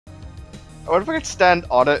What if I could stand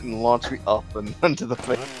on it and launch me up and into the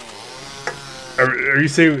face? Are you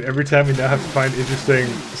saying every time we now have to find interesting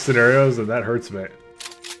scenarios, and that hurts me?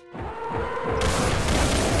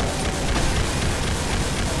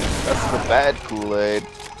 That's the bad Kool-Aid.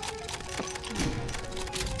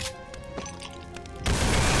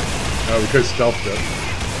 Oh, we could stealth it.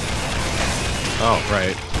 Oh,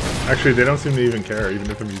 right. Actually, they don't seem to even care, even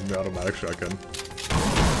if I'm using the automatic shotgun.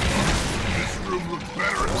 This room looks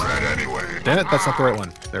better in red anyway. Damn it, that's not the right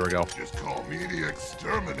one. There we go. Just call me the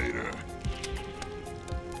exterminator.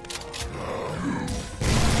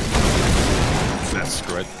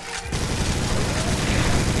 Screw it.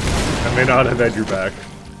 I may not have had your back.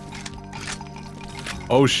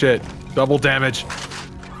 Oh shit. Double damage.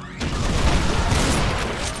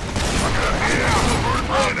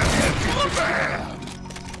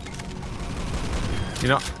 You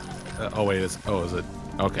know, oh wait, is it?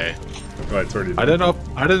 Okay. Oh, it's already done.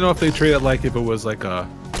 I didn't know if they treat it like if it was like a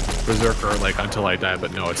berserker, like until I die,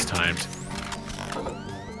 but no, it's timed.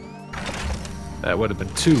 That would have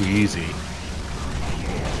been too easy.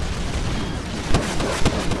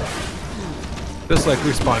 Just like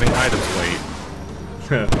respawning items late.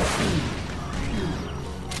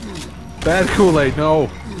 Bad Kool-Aid, no.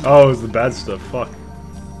 Oh, it was the bad stuff. Fuck.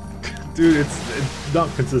 Dude, it's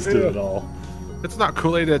not consistent at all. It's not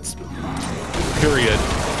Kool-Aid, it's period.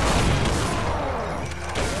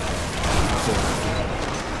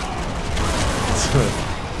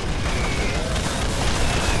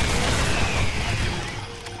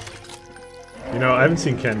 You know, I haven't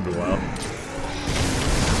seen Ken in a while.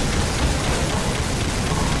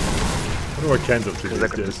 I wonder what Ken's up to these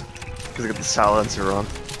days. Because I got the silencer on.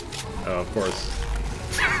 Oh, of course.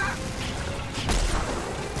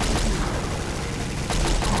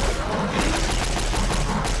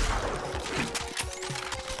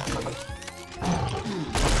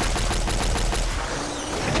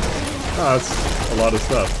 Oh, that's a lot of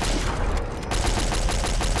stuff.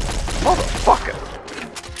 Motherfucker!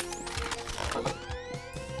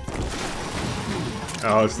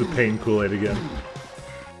 Oh, it's the pain Kool-Aid again.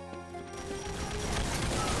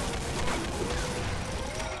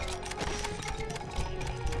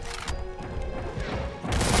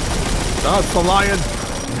 Oh, it's the lion!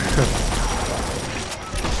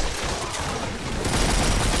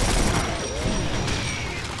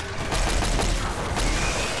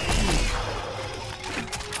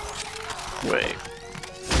 Wait.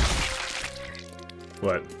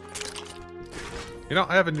 What? You know,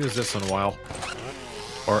 I haven't used this in a while.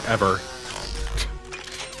 Or ever.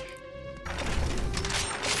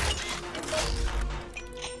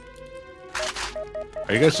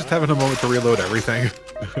 Are you guys just having a moment to reload everything?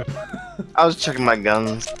 I was checking my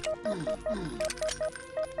guns.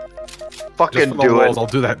 Fucking Just for the do walls, it. I'll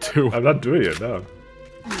do that too. I'm not doing it, no.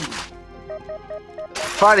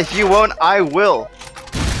 Fine, if you won't, I will.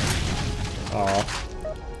 Aw.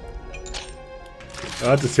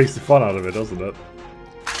 That just takes the fun out of it, doesn't it?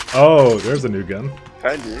 Oh, there's a new gun.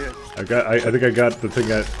 Kinda, yeah. I think I got the thing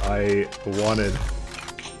that I wanted.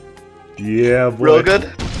 Yeah, boy. Real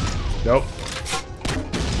good? Nope.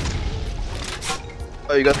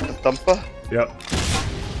 Oh, you got the thumper? Yep.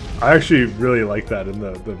 I actually really like that in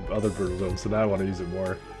the other Brutal Zone, so now I want to use it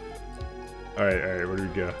more. Alright, where do we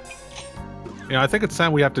go? Yeah, I think it's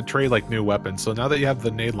time we have to trade like new weapons. So now that you have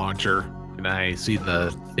the nade launcher, can I see the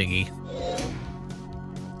thingy?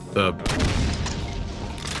 The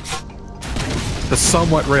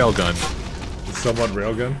somewhat railgun. The somewhat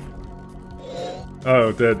railgun?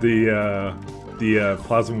 Oh, the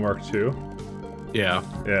Plasma Mark II? Yeah.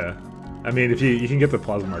 Yeah. I mean, if you can get the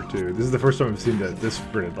Plasma Mark II. This is the first time I've seen this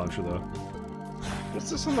grenade launcher, though.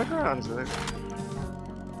 What's this on the ground? Is it...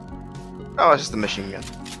 Oh, it's just a machine gun.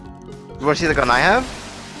 You want to see the gun I have?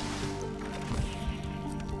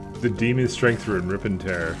 The Demon Strength Rune, Rip and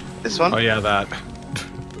Tear. This one? Oh yeah, that.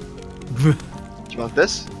 Do you want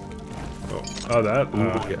this? Oh, that?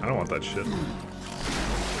 I don't want that shit.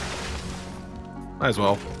 Might as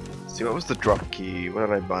well. Let's see, what was the drop key? What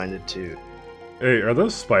did I bind it to? Hey, are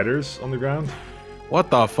those spiders on the ground? What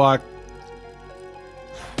the fuck?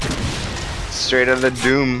 Straight out of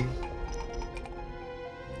Doom.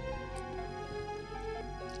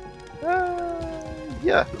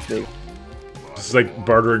 Yeah, maybe. Just like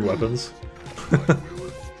bartering weapons.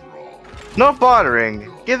 Not bartering,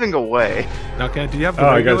 giving away. Now, Ken, do you have the Oh,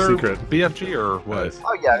 I got a regular secret. BFG or what? Nice.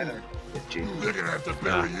 Oh yeah, I know. Gee. They're gonna have to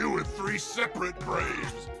bury you in 3 separate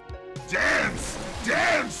graves. Dance!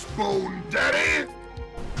 Dance, Bone Daddy!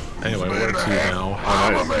 Anyway, Man where and a to half. now?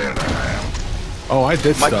 I'm nice. a man and a half. Oh, I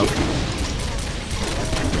did Mikey. stuff.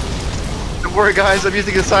 Don't worry guys, I'm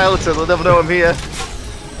using a silencer, they'll never know I'm here.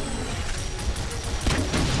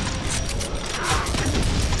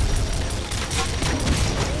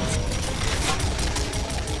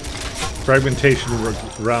 Fragmentation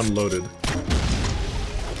round loaded.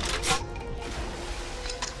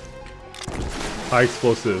 High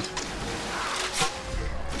explosive.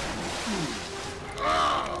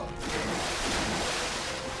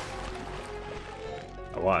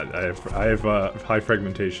 What? I have high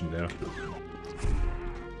fragmentation now.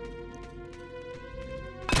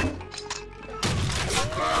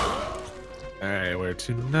 Alright, where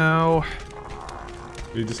to now?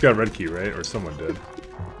 You just got a red key, right? Or someone did.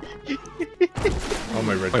 Oh,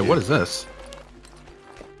 my red key. Wait, what is this?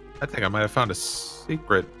 I think I might have found a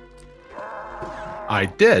secret. I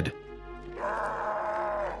did.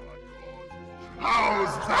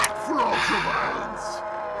 How's that for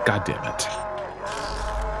ultraviolence? God damn it.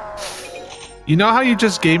 You know how you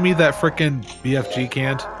just gave me that frickin' BFG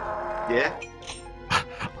can? Yeah?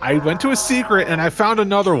 I went to a secret and I found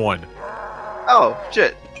another one. Oh,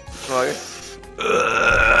 shit.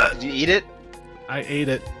 Did you eat it? I ate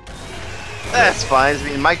it. That's fine. I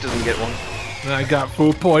mean, Mike doesn't get one. And I got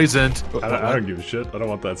food poisoned. I don't give a shit. I don't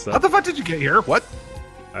want that stuff. How the fuck did you get here? What?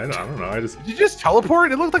 I don't know. Did you just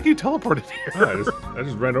teleport? It looked like you teleported here. No, I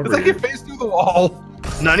just ran over It's like you. you faced through the wall.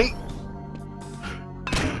 Nani?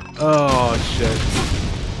 Oh, shit.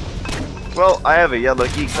 Well, I have a yellow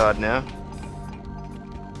key card now.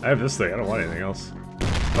 I have this thing. I don't want anything else.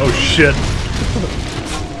 Oh, shit.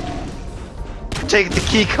 Take the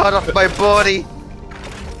key card off my body.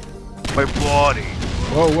 My body.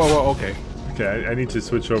 Whoa, whoa, whoa, okay. Okay, I need to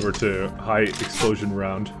switch over to high explosion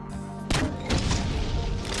round.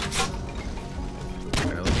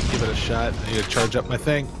 Alright, let me give it a shot. I need to charge up my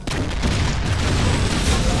thing.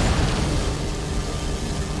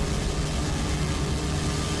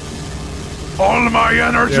 All my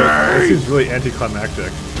energy! Yeah, this seems really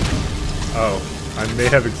anticlimactic. Oh, I may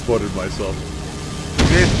have exploded myself.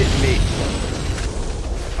 You hit me.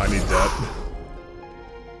 I need that.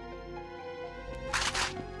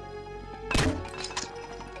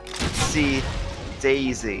 See,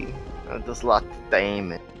 Daisy. Does a lot of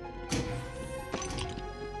damage.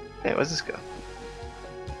 Hey, where's this go?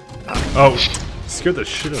 Oh, scared the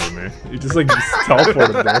shit out of me. You just like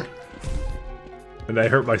teleported there. And I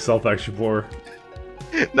hurt myself actually more.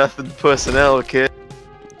 Nothing personnel, kid.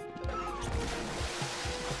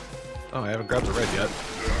 Oh, I haven't grabbed the red yet.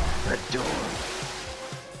 Red door.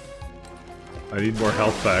 I need more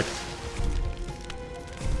health back.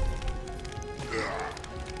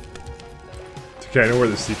 Okay, I know where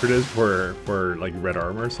the secret is for like red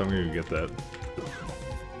armor, so I'm gonna get that.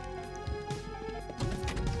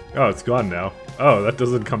 Oh, it's gone now. Oh, that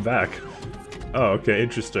doesn't come back. Oh, okay,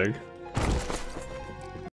 interesting.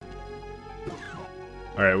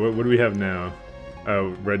 Alright, what do we have now? Oh,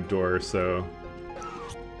 red door, so...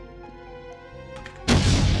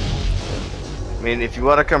 I mean, if you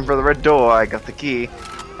want to come for the red door, I got the key.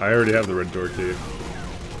 I already have the red door key.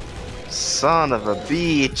 Son of a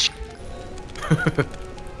bitch.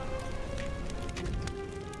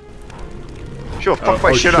 Sure, fuck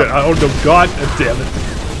my shit up. Oh no, god damn it.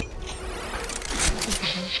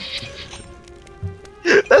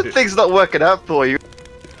 That thing's not working out for you.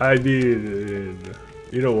 I mean,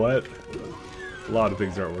 you know what? A lot of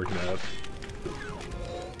things aren't working out.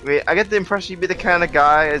 I mean, I get the impression you'd be the kind of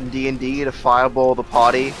guy in D&D to fireball the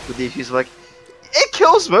party with the issues like, it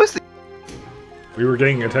kills most of. We were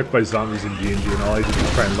getting attacked by zombies in D&D and all I did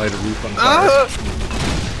was try and light a roof on fire.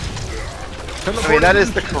 I mean, that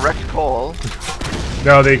is the correct call.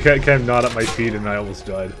 No, they came not at my feet and I almost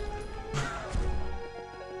died.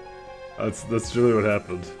 That's really what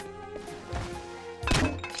happened.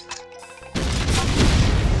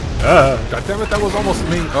 God damn it, that was almost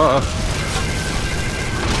me.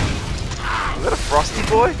 Is that a frosty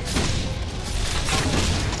boy?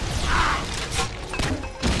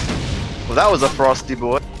 Well, that was a frosty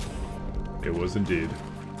boy. It was indeed.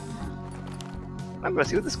 I'm gonna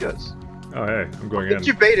see where this goes. Oh hey, I'm going in.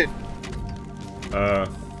 You baited.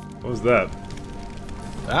 What was that?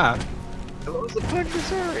 Ah. What was the point of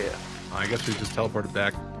this area? I guess we just teleported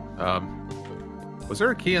back. Was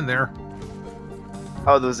there a key in there?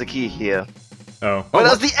 Oh, there was a key here. Oh. Oh,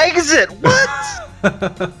 that was the exit!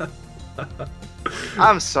 What?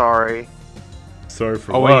 I'm sorry. Sorry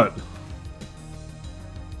for Oh, what?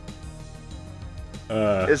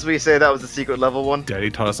 As we say, that was the secret level one. Daddy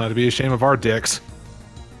taught us not to be ashamed of our dicks.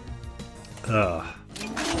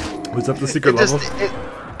 Was that the secret level?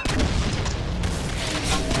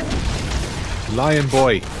 Lion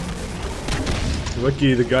boy.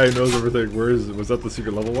 Lucky the guy who knows everything. Was that the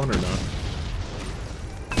secret level one or not?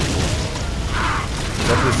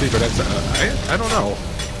 That's the secret exit. I don't know.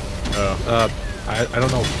 Oh. I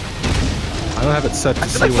don't know. I don't have it set to I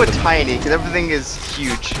feel see like what we're tiny, because everything is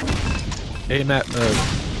huge. Hey, Matt,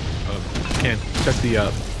 can check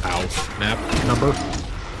the, map number?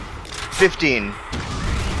 15.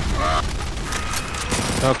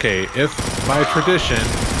 Okay, if by tradition,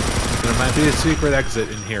 there might be a secret exit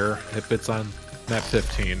in here if it's on map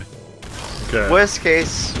 15. Okay. Worst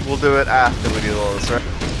case, we'll do it after we do all this, right?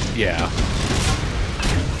 Yeah.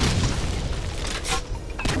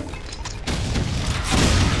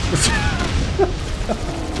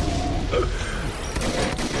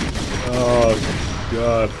 Oh,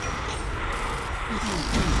 God.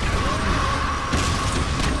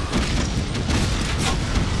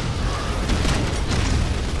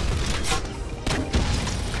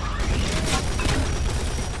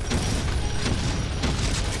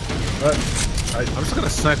 What? I'm just gonna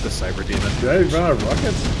snipe the Cyber Demon. Did I run out of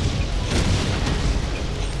rockets?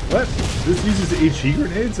 What? This uses HE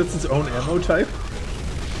grenades? That's its own ammo type?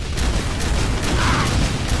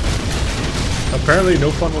 Apparently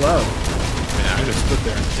no fun allowed. Yeah, I just stood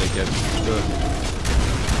there and take it. Good.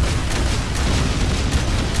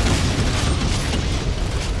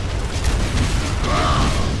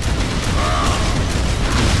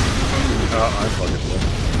 Oh, I fucking will.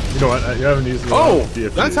 You know what? You haven't used the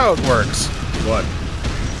DFD. That's how it works. What?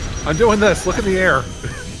 I'm doing this. Look in the air.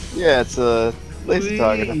 Yeah, it's a laser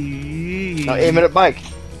target. Now aim it at Mike.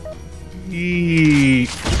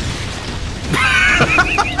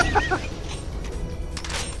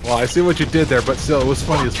 Well, I see what you did there, but still, it was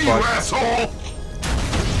funny as fuck. Asshole!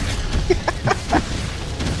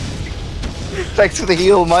 Thanks for the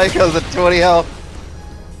heal, Mike. I was at 20 health.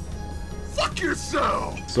 Fuck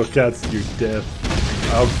yourself! So cats, you death.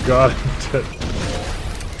 Oh god, I'm dead.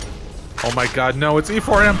 Oh my god, no, it's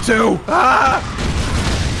E4M2! Ah!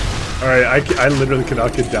 Alright, I literally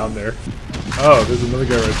cannot get down there. Oh, there's another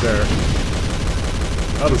guy right there.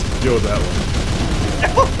 I'll just deal with that one.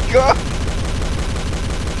 Oh god!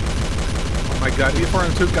 Oh my god,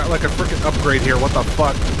 E4M2 got like a freaking upgrade here, what the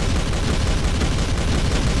fuck?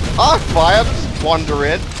 Ah, fire! Just wander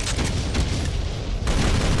in.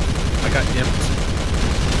 I got imped.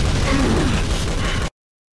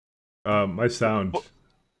 My sound.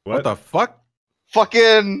 What the fuck?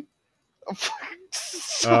 Fucking.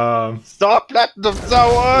 Stop that the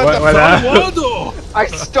what happened? I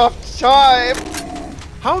stopped time.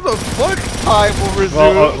 How the fuck? Time will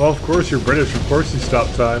resume. Well, of course you're British. Of course you stop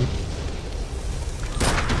time.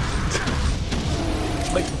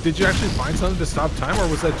 Like, did you actually find something to stop time, or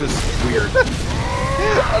was that just weird?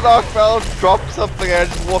 And Arkfell dropped something and I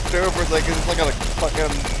just walked over. It's like it's like a fucking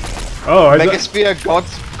Megasphere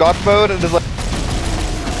god mode, and it's like.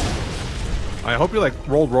 I hope you like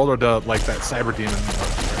rolled roller to like that Cyber Demon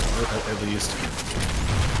at least.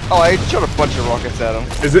 Oh, I shot a bunch of rockets at him.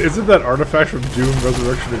 Isn't that artifact from Doom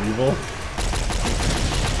Resurrection of Evil?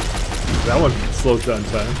 That one slows down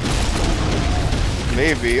time.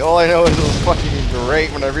 Maybe. All I know is it was fucking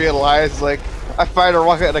great when I realized, like, I fired a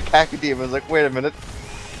rocket at a Cacodemon. I was like, wait a minute.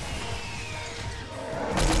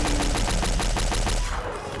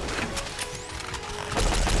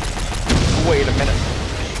 Wait a minute.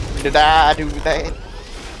 Did I do that?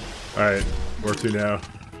 Alright, where to now?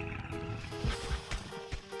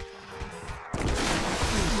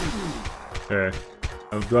 Okay.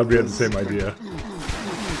 I'm glad we had the same idea.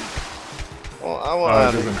 Well, I Oh, it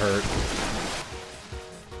want. doesn't hurt.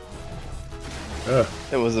 Ugh.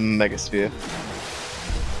 It was a Megasphere.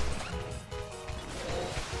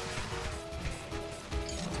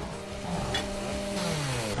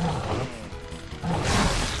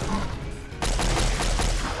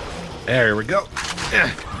 There we go.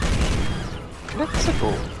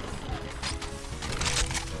 Mexico.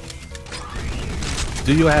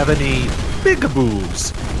 Do you have any big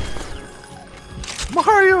boobs?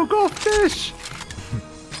 Mario, go fish!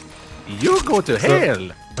 You go to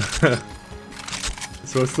hell!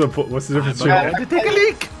 So what's the difference I'm between going to take a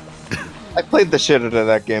leak! I played the shit out of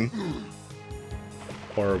that game.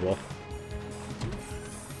 horrible?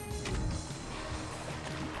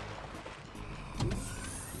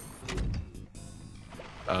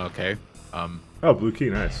 Okay. Oh, blue key,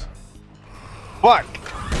 nice. Fuck!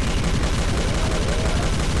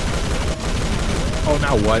 Oh,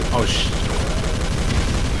 now what? Oh,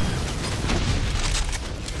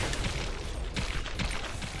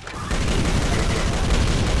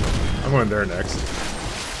 I'm going there next.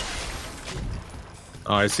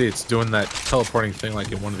 Oh, I see. It's doing that teleporting thing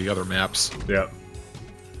like in one of the other maps. Yeah.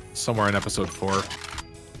 Somewhere in episode 4.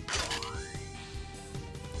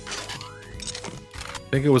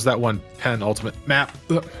 I think it was that one Pen Ultimate map.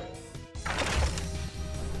 Ugh.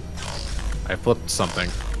 I flipped something.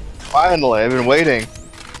 Finally, I've been waiting.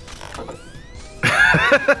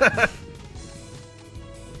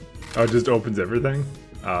 Oh, it just opens everything?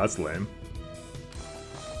 Oh, that's lame.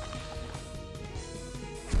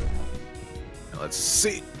 Let's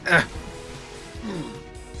see.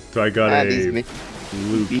 So I got a these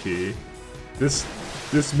blue key. This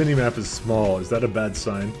mini-map is small. Is that a bad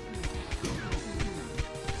sign?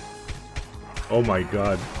 Oh my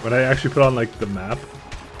god. When I actually put on, like, the map...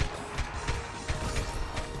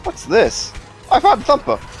 What's this? I found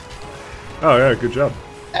Thumper. Oh yeah, good job.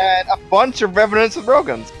 And a bunch of revenants with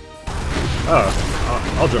railguns. Oh,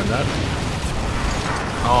 I'll join that.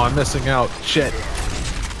 Oh, I'm missing out. Shit.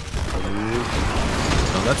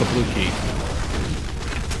 Oh, that's a blue key.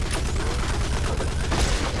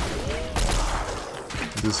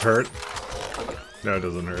 Does this hurt? No, it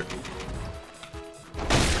doesn't hurt.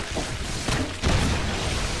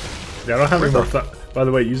 Yeah, I don't have any more. By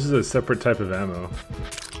the way, it uses a separate type of ammo.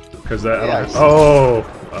 Because that. Yeah,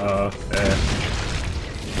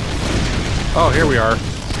 Oh, here we are.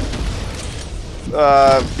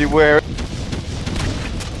 Beware.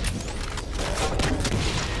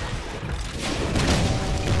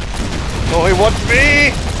 Oh, he wants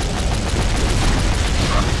me!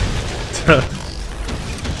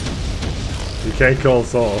 You can't kill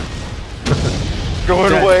us all.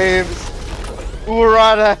 Going Dead. waves.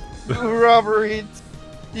 Urana. Robberies.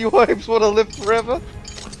 You waves want to live forever?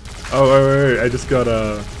 Oh wait! I just got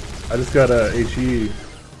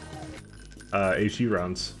HE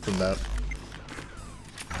rounds from that.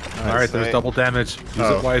 All right, there's double damage. Use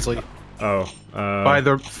it wisely. Oh. By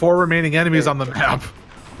the 4 remaining enemies on the map.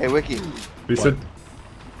 Hey, Wiki. We said.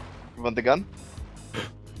 You want the gun?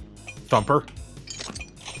 Thumper.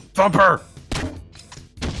 Thumper!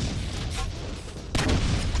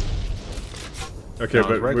 Okay, No,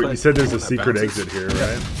 but right you click said there's a that secret bounces. exit here,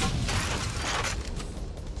 right?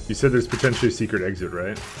 You said there's potentially a secret exit,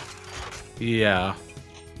 right? Yeah.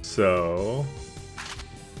 So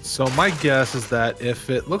my guess is that if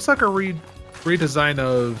it looks like a redesign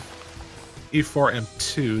of E4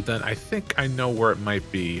 M2, then I think I know where it might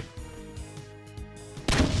be.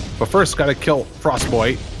 But first, gotta kill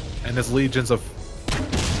Frostboy and his legions of...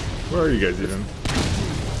 where are you guys even?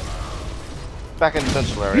 Back in the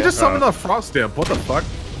central area. You just summoned a Frost Imp, what the fuck?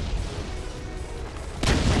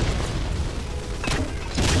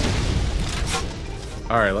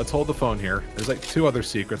 Alright, let's hold the phone here. There's like 2 other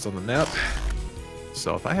secrets on the map.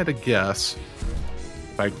 So if I had to guess,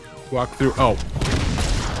 if I walk through... Oh,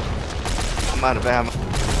 I'm out of ammo.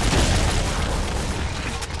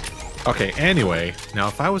 okay, anyway. Now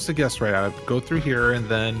if I was to guess right, I would go through here and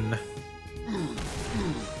then...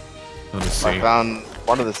 Let me see. I found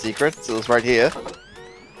one of the secrets. It was right here.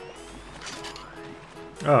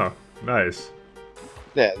 Oh, nice.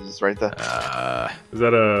 Yeah, it's right there. Is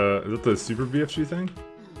that the super BFG thing?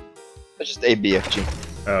 It's just a BFG.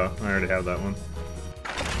 Oh, I already have that one.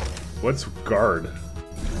 What's guard?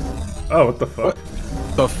 Oh, what the fuck?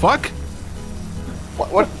 The fuck?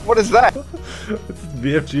 What is that? It's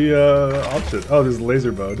BFG option. Oh, there's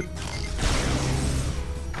laser mode.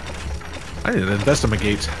 I didn't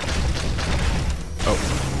investigate. Oh.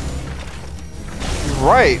 You're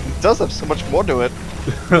right. It does have so much more to it.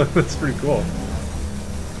 That's pretty cool.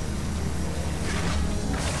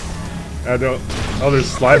 I don't. Oh, there's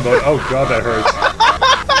slide mode. Oh god, that hurts.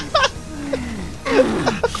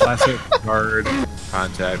 Classic guard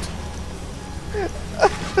contact.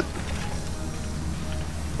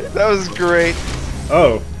 That was great.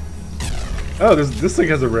 Oh. Oh, this thing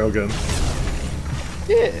has a railgun.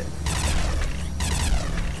 Yeah.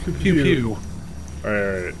 Pew pew.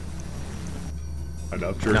 Alright.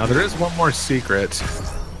 Enough jerky. Now there is one more secret.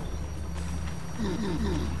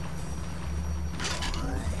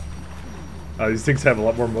 These things have a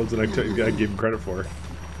lot more modes than I gave them credit for.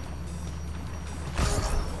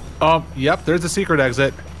 Yep, there's a secret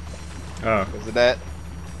exit. Oh. Is it that?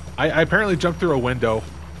 I apparently jumped through a window.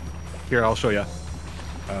 Here, I'll show you.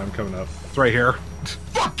 I'm coming up. It's right here.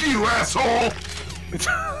 Fuck you, asshole!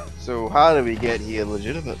 So how do we get here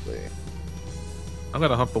legitimately? I'm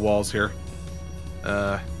gonna hump the walls here.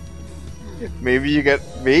 Maybe you get...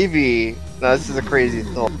 Maybe... No, this is a crazy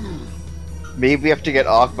thought. Maybe we have to get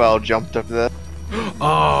Arkbal jumped up there.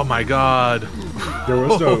 Oh my god. There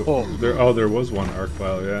was no... there was one arc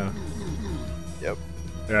file, yeah. Yep.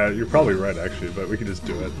 Yeah, you're probably right, actually, but we can just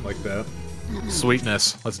do it like that.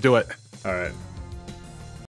 Sweetness. Let's do it. Alright.